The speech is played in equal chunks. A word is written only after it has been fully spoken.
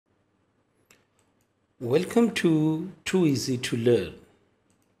Welcome to Too Easy to Learn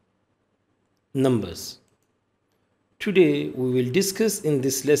Numbers. Today we will discuss in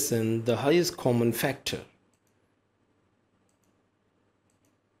this lesson the highest common factor.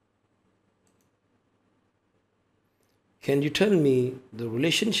 Can you tell me the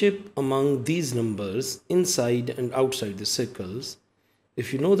relationship among these numbers inside and outside the circles?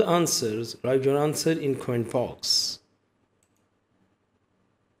 If you know the answers, write your answer in comment box.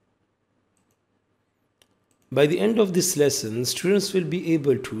 By the end of this lesson, students will be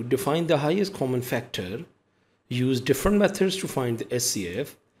able to define the highest common factor, use different methods to find the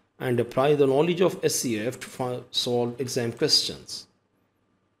HCF, and apply the knowledge of HCF to solve exam questions.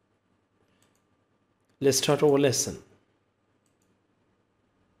 Let's start our lesson.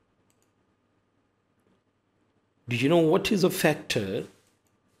 Do you know what is a factor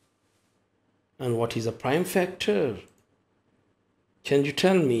and what is a prime factor? Can you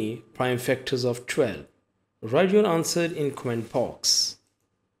tell me prime factors of 12? Write your answer in comment box.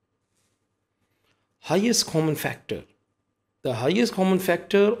 Highest common factor. The highest common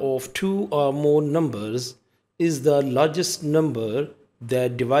factor of two or more numbers is the largest number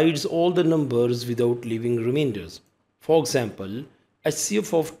that divides all the numbers without leaving remainders. For example,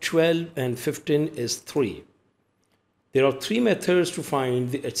 HCF of 12 and 15 is 3. There are three methods to find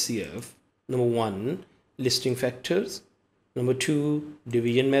the HCF. Number 1, listing factors. Number 2,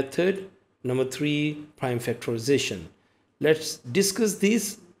 division method. Number 3, prime factorization. Let's discuss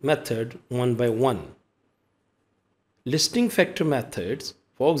this method one by one. Listing factor methods.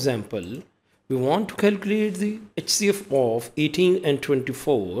 For example, we want to calculate the HCF of 18 and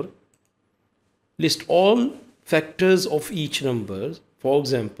 24. List all factors of each number. For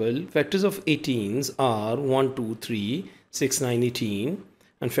example, factors of 18s are 1, 2, 3, 6, 9, 18.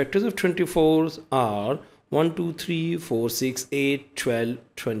 And factors of 24s are 1, 2, 3, 4, 6, 8, 12,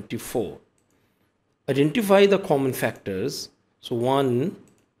 24. Identify the common factors. So 1,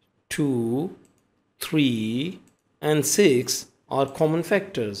 2, 3 and 6 are common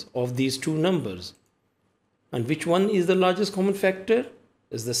factors of these two numbers. And which one is the largest common factor?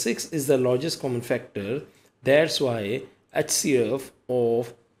 Is the 6 is the largest common factor. That's why HCF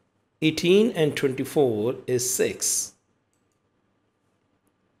of 18 and 24 is 6.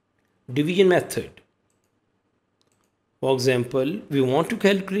 Division method. For example, we want to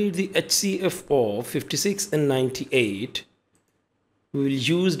calculate the HCF of 56 and 98. We will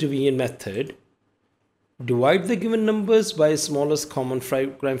use division method. Divide the given numbers by smallest common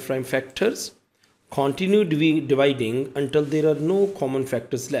prime factors. Continue dividing until there are no common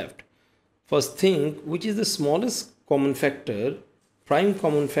factors left. First think which is the smallest common factor, prime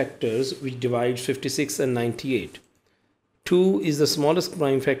common factors which divides 56 and 98. 2 is the smallest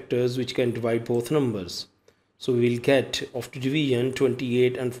prime factors which can divide both numbers. So we will get after division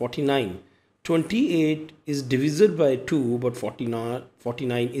 28 and 49. 28 is divisible by 2 but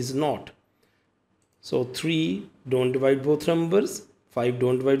 49 is not. So 3 don't divide both numbers, 5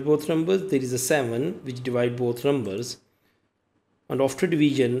 don't divide both numbers, there is a 7 which divide both numbers. And after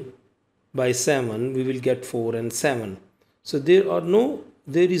division by 7 we will get 4 and 7. So there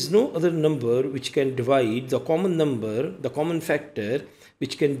is no other number which can divide the common number, the common factor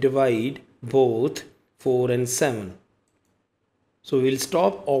which can divide both 4 and 7. So we will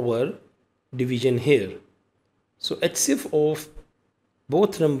stop our division here. So HCF of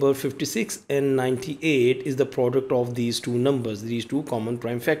both number 56 and 98 is the product of these two numbers, these two common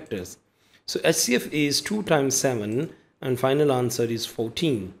prime factors. So HCF is 2 times 7 and final answer is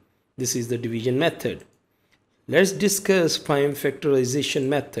 14. This is the division method. Let's discuss prime factorization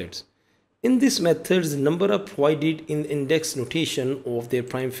methods. In this method, the number are provided in index notation of their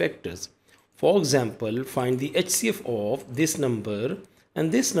prime factors. For example, find the HCF of this number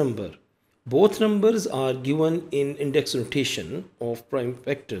and this number. Both numbers are given in index notation of prime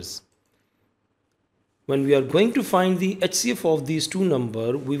factors. When we are going to find the HCF of these two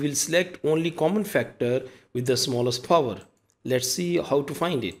numbers, we will select only common factor with the smallest power. Let's see how to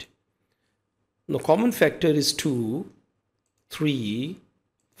find it. The common factor is 2, 3,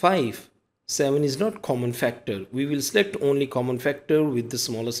 5. 7 is not common factor. We will select only common factor with the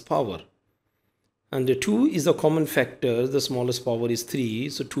smallest power. And the 2 is the common factor, the smallest power is 3,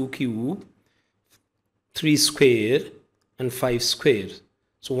 so 2 cube, 3 square and 5 square.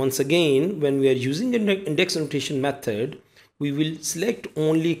 So once again, when we are using an index notation method, we will select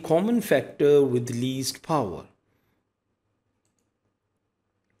only common factor with least power.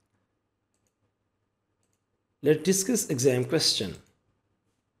 Let's discuss exam question.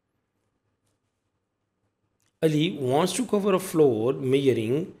 Ali wants to cover a floor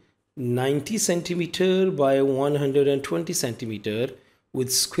measuring 90 centimeter by 120 centimeter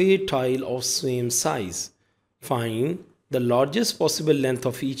with square tile of same size. Find the largest possible length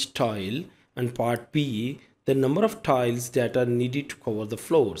of each tile, and part B, the number of tiles that are needed to cover the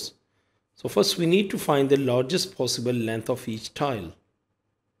floors. So first we need to find the largest possible length of each tile.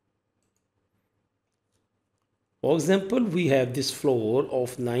 For example, we have this floor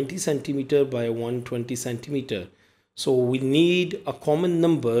of 90 centimeter by 120 centimeter. So we need a common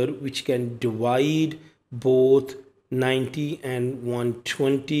number which can divide both 90 and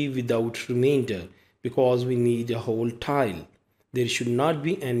 120 without remainder, because we need a whole tile. There should not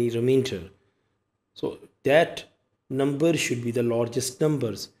be any remainder. So that number should be the largest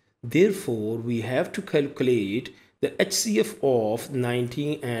numbers. Therefore, we have to calculate the HCF of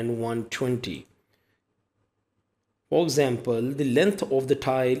 90 and 120. For example, the length of the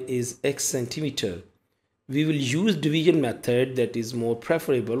tile is x centimeter. We will use division method, that is more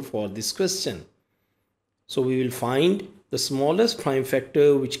preferable for this question. So we will find the smallest prime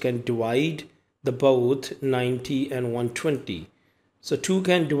factor which can divide the both 90 and 120. So 2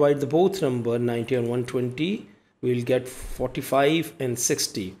 can divide the both number 90 and 120. We will get 45 and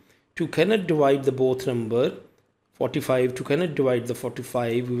 60. 2 cannot divide the both number 45. 2 cannot divide the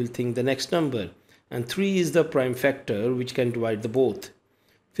 45. We will think the next number. And 3 is the prime factor which can divide the both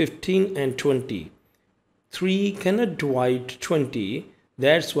 15 and 20. 3 cannot divide 20.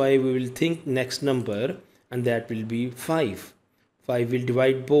 That's why we will think next number, and that will be 5. 5 will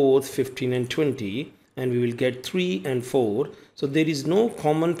divide both 15 and 20, and we will get 3 and 4. So there is no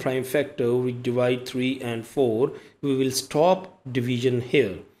common prime factor which divide 3 and 4. We will stop division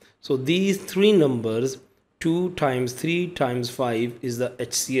here. So these three numbers, 2 times 3 times 5, is the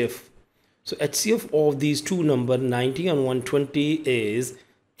HCF. So HCF of these two numbers 90 and 120 is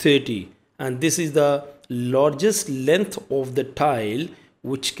 30, and this is the largest length of the tile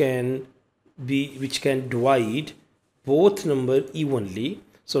which can divide both number evenly.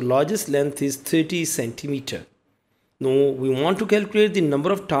 So largest length is 30 centimeter. Now we want to calculate the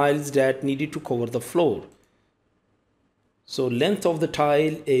number of tiles that needed to cover the floor. So length of the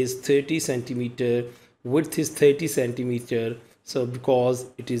tile is 30 centimeter, width is 30 centimeter. So because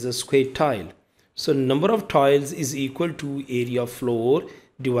it is a square tile, so number of tiles is equal to area of floor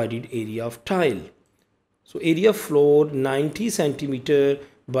divided area of tile. So area of floor 90 centimeter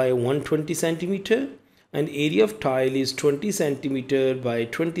by 120 centimeter, and area of tile is 20 centimeter by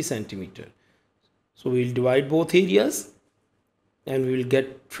 20 centimeter. So we will divide both areas and we will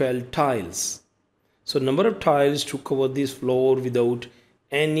get 12 tiles. So number of tiles to cover this floor without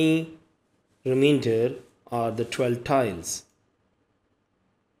any remainder are the 12 tiles.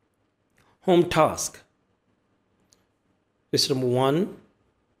 Home task. Question number 1,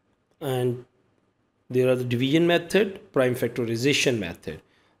 and there are the division method, prime factorization method.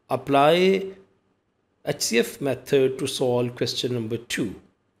 Apply HCF method to solve question number 2.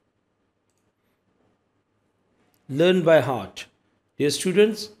 Learn by heart. Dear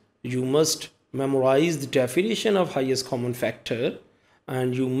students, you must memorize the definition of highest common factor,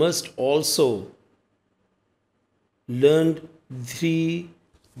 and you must also learn 3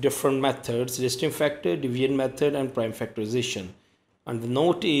 different methods: resisting factor, division method, and prime factorization. And the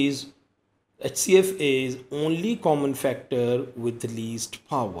note is HCF is only common factor with the least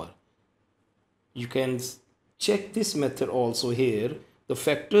power. You can check this method also here. The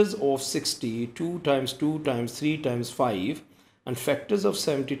factors of 60, 2 times 2 times 3 times 5, and factors of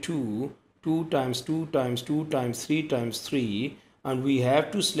 72, 2 times 2 times 2 times 3 times 3, and we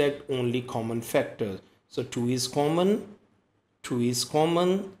have to select only common factors. So 2 is common, 2 is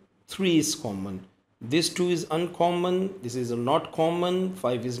common, 3 is common. This 2 is uncommon, this is not common,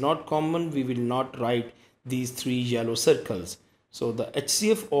 5 is not common. We will not write these 3 yellow circles. So the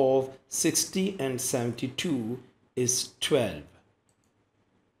HCF of 60 and 72 is 12.